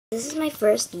This is my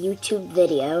first YouTube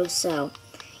video, so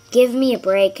give me a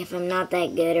break if I'm not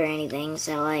that good or anything.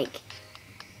 So,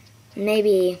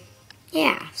 maybe,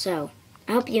 yeah, so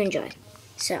I hope you enjoy.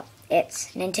 So,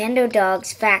 it's Nintendo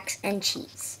Dogs, Facts, and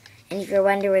Cheats. And if you're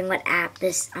wondering what app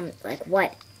this,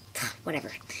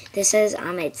 whatever. This is,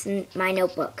 it's my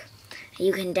notebook.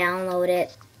 You can download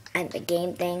it at the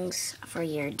game things for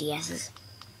your DSs.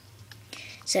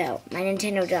 So, my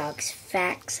Nintendo Dogs,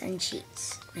 Facts, and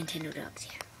Cheats. Nintendo Dogs,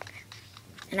 yeah.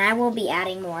 And I will be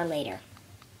adding more later.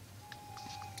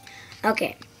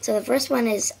 Okay, so the first one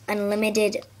is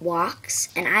unlimited walks,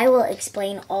 and I will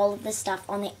explain all of the stuff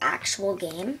on the actual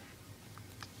game.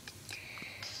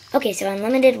 Okay, so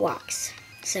unlimited walks.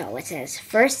 So it says,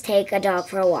 first take a dog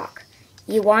for a walk.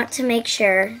 You want to make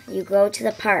sure you go to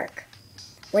the park.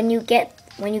 When you get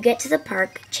to the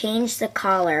park, change the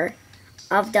collar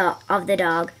of the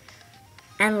dog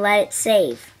and let it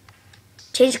save.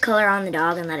 Change the color on the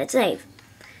dog and let it save.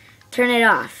 Turn it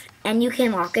off, and you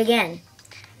can walk again.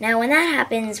 Now, when that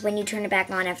happens, when you turn it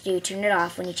back on after you turn it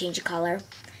off, when you change the color,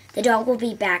 the dog will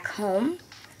be back home,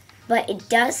 but it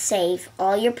does save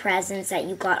all your presents that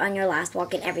you got on your last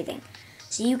walk and everything.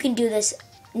 So you can do this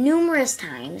numerous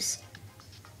times.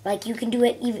 You can do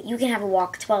it, you can have a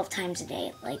walk 12 times a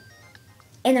day,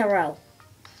 in a row.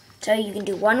 So you can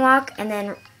do one walk, and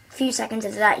then a few seconds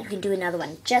after that, you can do another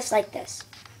one, just like this.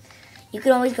 You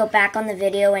can always go back on the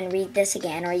video and read this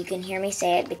again, or you can hear me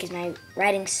say it because my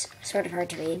writing's sort of hard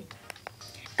to read.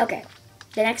 Okay,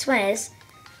 the next one is,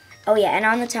 oh yeah, and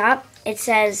on the top, it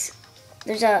says,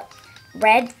 there's a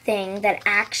red thing that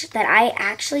I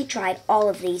actually tried all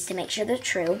of these to make sure they're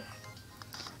true.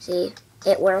 See,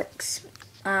 it works.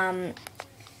 Other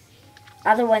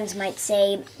ones might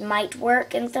say might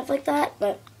work and stuff like that,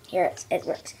 but here it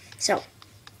works. So,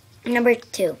 number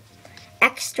 2,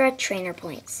 extra trainer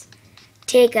points.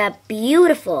 Take a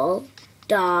beautiful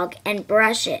dog and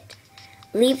brush it.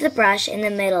 Leave the brush in the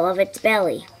middle of its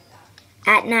belly.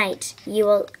 At night, you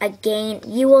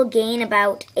will gain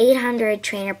about 800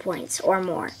 trainer points or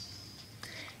more.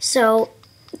 So,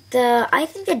 I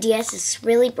think the DS is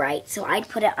really bright, so I'd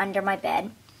put it under my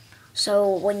bed.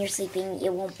 So when you're sleeping,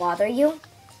 it won't bother you.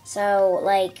 So,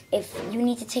 if you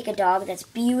need to take a dog that's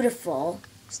beautiful,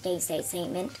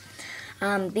 statement,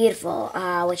 beautiful,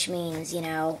 which means,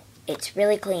 it's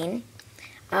really clean.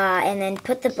 And then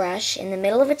put the brush in the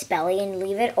middle of its belly and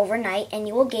leave it overnight, and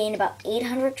you will gain about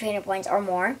 800 trainer points or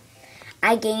more.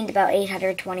 I gained about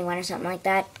 821 or something like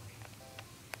that.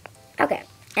 Okay,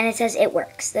 and it says it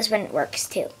works. This one works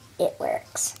too. It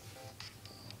works.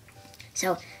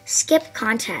 So, skip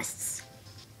contests.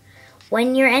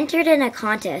 When you're entered in a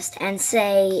contest and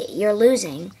say you're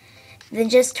losing, then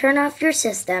just turn off your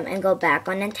system and go back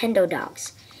on Nintendo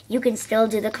Dogs. You can still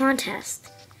do the contest.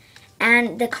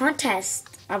 And the contest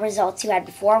results you had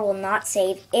before will not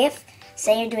save if,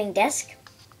 say you're doing disc,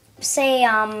 say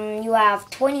you have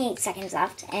 28 seconds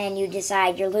left and you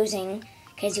decide you're losing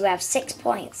because you have 6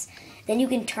 points. Then you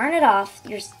can turn off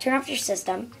your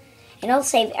system, and it'll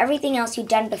save everything else you've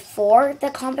done before the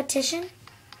competition,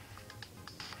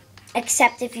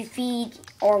 except if you feed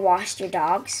or washed your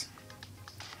dogs.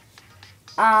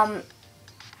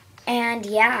 And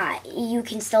yeah, you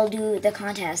can still do the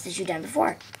contest that you've done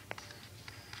before.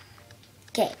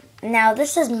 Okay, now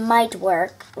this might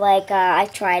work,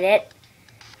 I've tried it.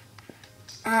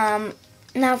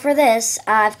 Now for this,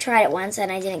 I've tried it once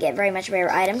and I didn't get very much rare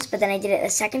items, but then I did it a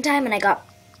second time and I got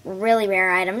really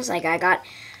rare items. I don't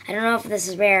know if this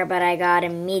is rare, but I got a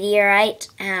meteorite,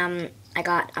 I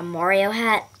got a Mario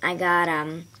hat, I got,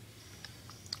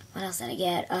 what else did I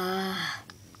get? I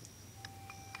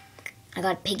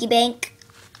got a piggy bank,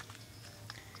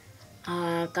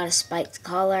 got a spiked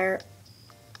collar,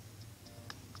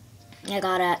 I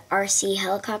got a RC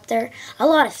helicopter, a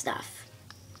lot of stuff.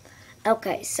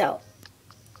 Okay, so,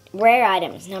 rare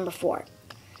items, number 4.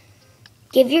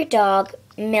 Give your dog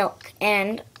milk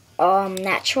and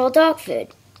natural dog food.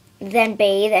 Then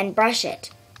bathe and brush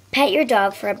it. Pet your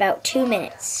dog for about 2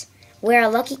 minutes. Wear a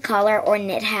lucky collar or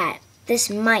knit hat. This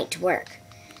might work.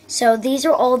 So these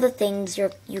are all the things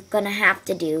you're going to have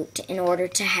to do in order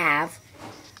to have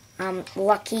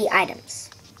lucky items.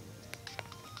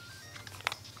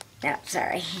 No,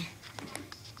 sorry.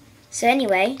 So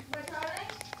anyway,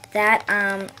 that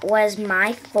was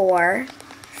my 4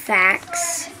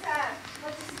 facts.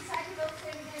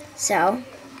 So,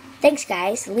 thanks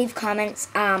guys. Leave comments.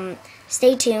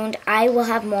 Stay tuned. I will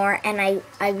have more, and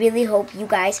I really hope you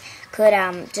guys could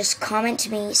just comment to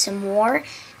me some more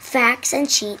facts and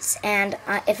cheats, and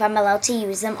if I'm allowed to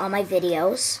use them on my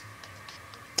videos.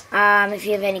 If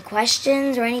you have any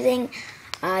questions or anything,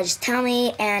 Just tell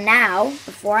me, and now,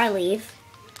 before I leave,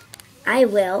 I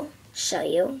will show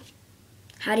you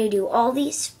how to do all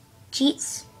these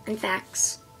cheats and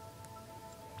facts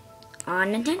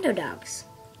on Nintendo dogs.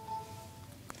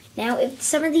 Now, if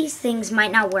some of these things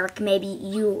might not work, maybe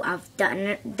you have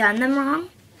done them wrong,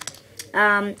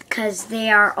 because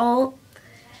they all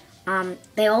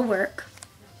work.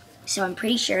 So I'm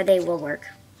pretty sure they will work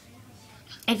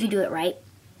if you do it right.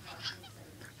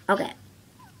 Okay.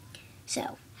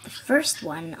 So the first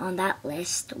one on that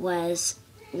list was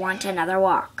want another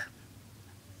walk.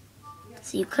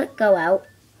 So you click go out,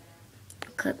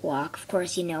 click walk. Of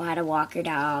course, you know how to walk your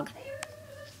dog.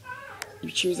 You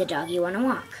choose a dog you want to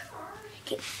walk.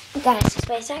 Okay, guys, just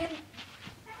wait a second.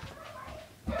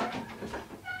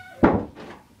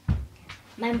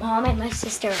 My mom and my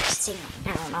sister are singing.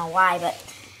 I don't know why, but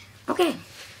okay.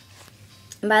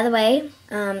 And by the way,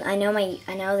 I know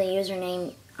the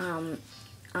username.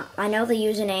 I know the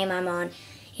username I'm on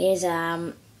is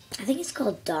I think it's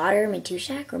called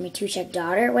daughterMatuszak or Matuszak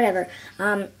daughter, whatever.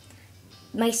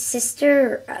 My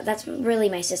sister, that's really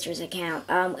my sister's account.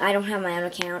 I don't have my own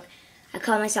account. I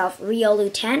call myself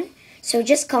Riolu10, so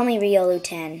just call me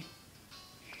Riolu10.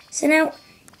 So now,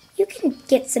 you can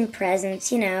get some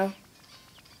presents, you know.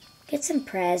 Get some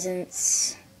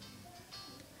presents.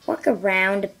 Walk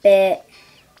around a bit.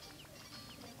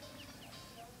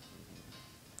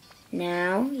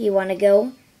 Now, you want to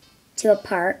go to a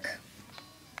park.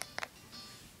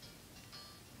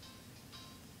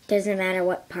 Doesn't matter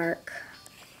what park.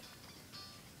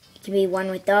 It can be one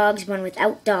with dogs, one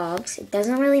without dogs. It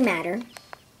doesn't really matter.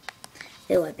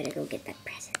 Oh, I better go get that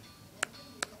present.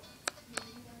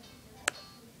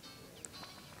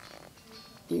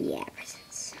 Yeah,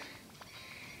 presents.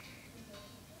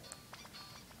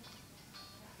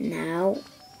 Now,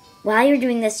 while you're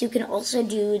doing this, you can also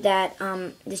do that,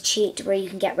 the cheat where you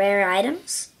can get rare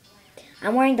items.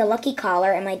 I'm wearing the lucky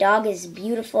collar, and my dog is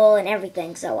beautiful and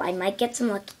everything, so I might get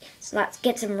some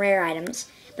rare items.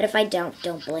 But if I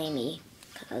don't blame me,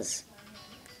 because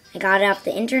I got it off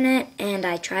the internet, and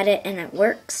I tried it, and it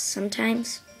works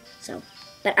sometimes. So,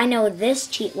 but I know this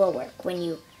cheat will work when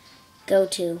you go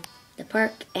to the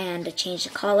park and change the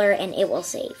collar, and it will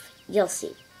save. You'll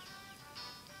see.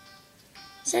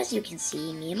 So as you can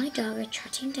see, me and my dog are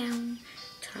trotting down.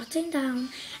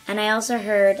 And I also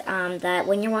heard that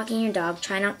when you're walking your dog,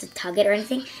 try not to tug it or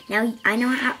anything. Now I know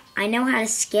how to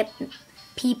skip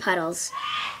pee puddles.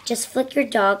 Just flick your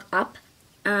dog up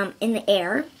in the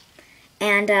air,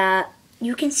 and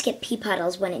you can skip pee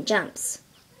puddles when it jumps.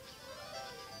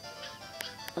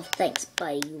 Oh, thanks,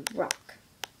 buddy. You rock.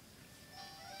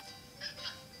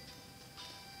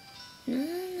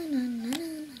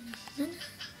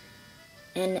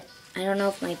 And I don't know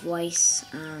if my voice,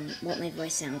 what my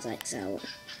voice sounds like, so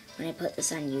when I put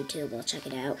this on YouTube, I'll check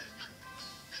it out.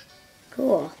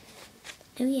 Cool.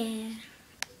 Oh yeah.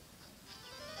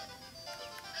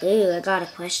 Ooh, I got a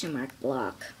question mark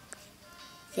block.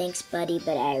 Thanks, buddy,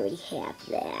 but I already have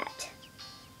that.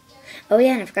 Oh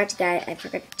yeah, and I forgot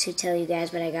to tell you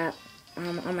guys what I got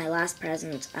on my last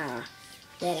present. That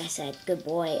I said, good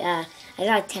boy. I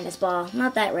got a tennis ball.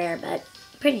 Not that rare, but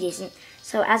pretty decent.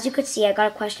 So as you could see, I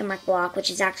got a question mark block, which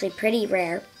is actually pretty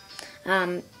rare.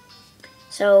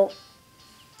 So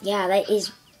yeah, that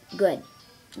is good.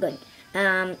 Good.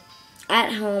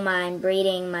 At home, I'm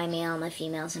breeding my male and my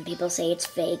female. Some people say it's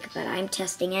fake, but I'm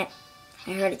testing it.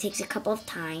 I heard it takes a couple of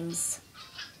times.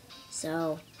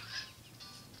 So,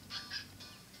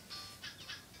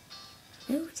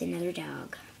 ooh, it's another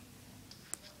dog.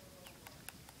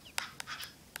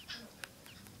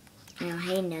 Oh,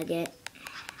 hey, Nugget.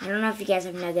 I don't know if you guys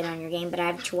have Nugget on your game, but I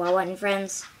have Chihuahua and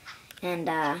Friends. And,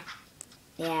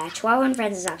 yeah, Chihuahua and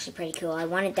Friends is actually pretty cool. I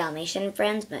wanted Dalmatian and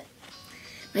Friends, but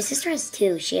my sister has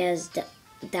two. She has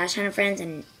Dachshund and Friends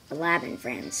and Lab and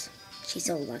Friends. She's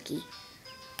so lucky.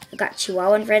 I got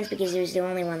Chihuahua and Friends because it was the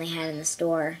only one they had in the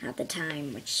store at the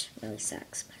time, which really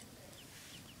sucks. But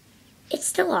it's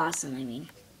still awesome, I mean.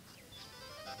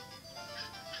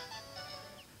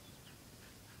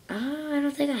 I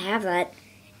don't think I have that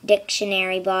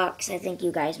dictionary box. I think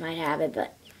you guys might have it,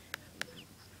 but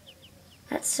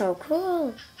that's so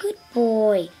cool. Good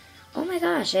boy. Oh my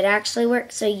gosh, it actually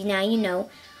works. So now you know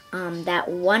that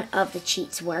one of the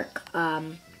cheats work.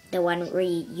 The one where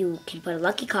you can put a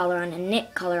lucky collar on, a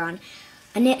knit collar on,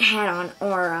 a knit hat on,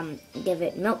 or give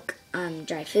it milk,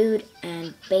 dry food,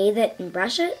 and bathe it and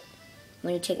brush it.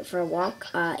 When you take it for a walk,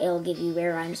 it'll give you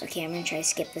rare items. Okay, I'm going to try to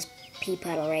skip this pee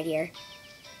puddle right here.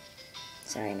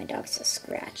 Sorry, my dog's just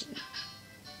scratching.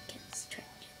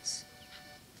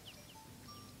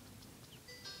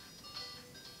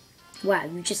 Wow,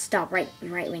 you just stop right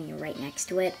when you're right next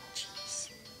to it. Jeez.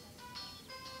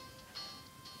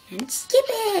 And skip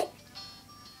it.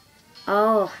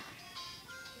 Oh.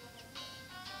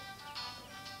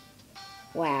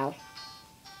 Wow.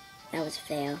 That was a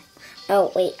fail.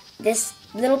 Oh, wait. This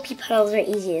little pea puddles are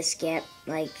easy to skip.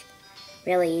 Like,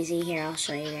 really easy. Here, I'll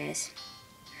show you guys.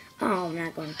 Oh, I'm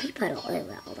not going pea puddle. Oh,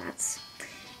 well, that's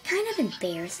kind of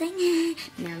embarrassing.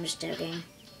 No, I'm just joking.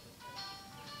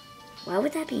 Why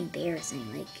would that be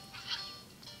embarrassing? Like,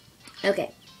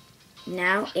 okay.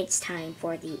 Now it's time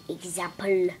for the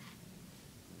example.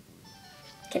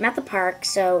 Came out the park,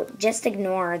 so just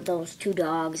ignore those two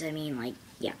dogs. I mean, like,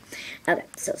 yeah. Okay,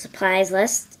 so supplies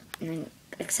list, and then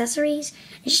accessories.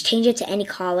 And just change it to any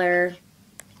collar,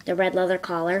 the red leather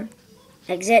collar.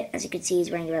 Exit, as you can see, he's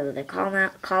wearing the red leather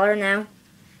collar now.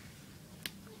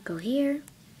 Go here.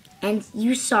 And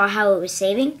you saw how it was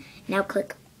saving. Now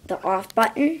click the off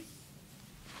button,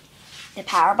 the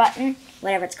power button,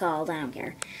 whatever it's called, I don't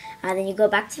care. Then you go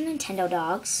back to Nintendo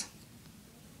Dogs.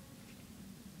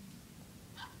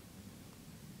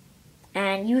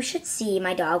 And you should see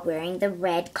my dog wearing the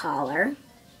red collar,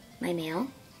 my male.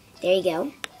 There you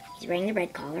go. He's wearing the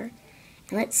red collar.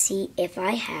 And let's see if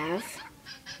I have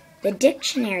the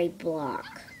dictionary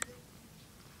block.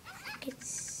 I think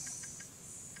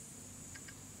it's...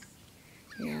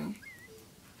 No.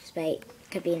 Just wait.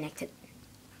 Could be connected.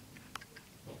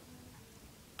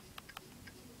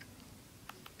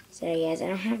 Sorry guys, I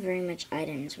don't have very much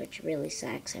items, which really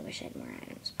sucks. I wish I had more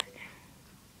items, but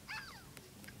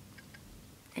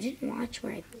I didn't watch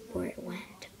where it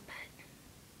went.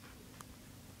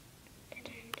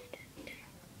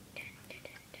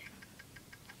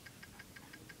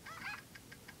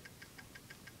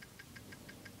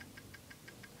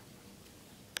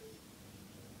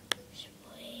 Just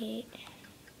wait.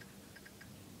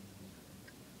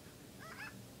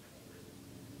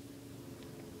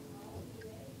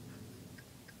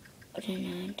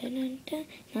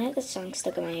 Now I have the song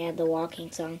stuck in my head, the walking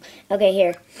song. Okay,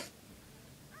 here.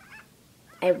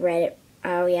 I read it.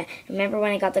 Oh, yeah. Remember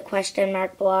when I got the question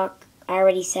mark block? I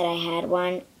already said I had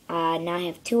one. Now I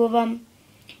have two of them.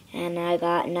 And I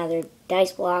got another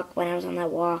dice block. When I was on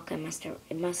that walk, it must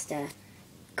have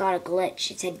got a glitch.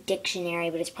 It said dictionary,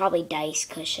 but it's probably dice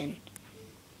cushion.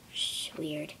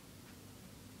 Weird.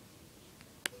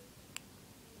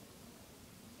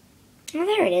 Oh,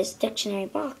 there it is. Dictionary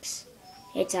box.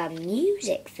 It's a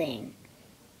music thing.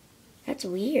 That's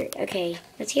weird. Okay,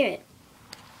 let's hear it.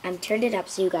 I'm turned it up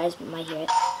so you guys might hear it.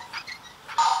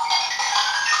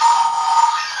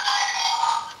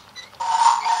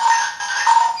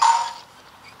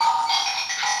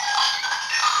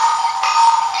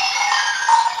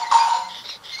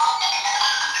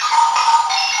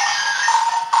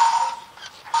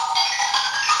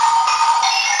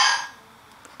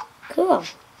 Cool.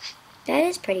 That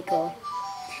is pretty cool.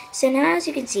 So now, as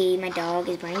you can see, my dog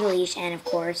is wearing the leash, and of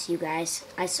course, you guys,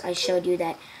 I showed you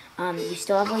that you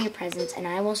still have all your presents, and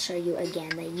I will show you again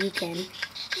that you can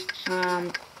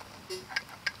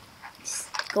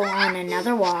go on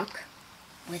another walk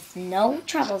with no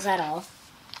troubles at all.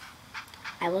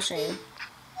 I will show you.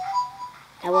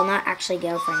 I will not actually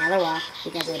go for another walk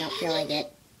because I don't feel like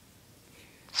it.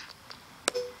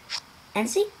 And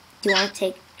see, do you want to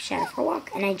take Shadow for a walk?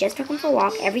 And I just took him for a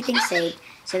walk. Everything's saved.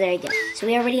 So there you go. So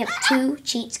we already have 2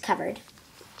 cheats covered.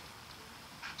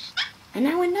 And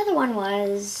now another one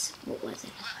was... What was it?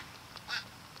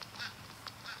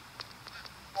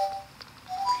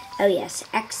 Oh yes,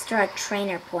 extra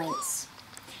trainer points.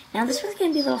 Now this one's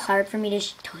going to be a little hard for me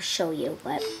to show you,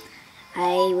 but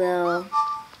I will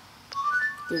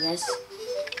do this.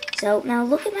 So now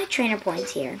look at my trainer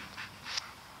points here.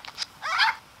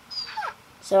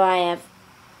 So I have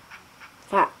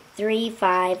 3,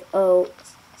 5, 0.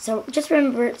 So just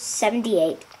remember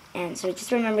 78. And so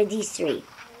just remember these 3.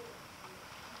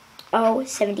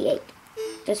 78.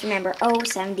 Just remember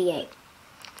 78.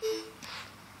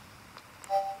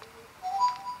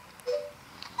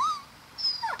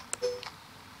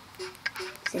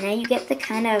 So now you get the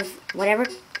kind of whatever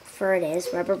fur it is.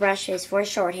 Rubber brush is for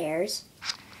short hairs.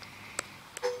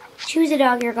 Choose a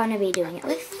dog you're going to be doing it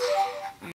with.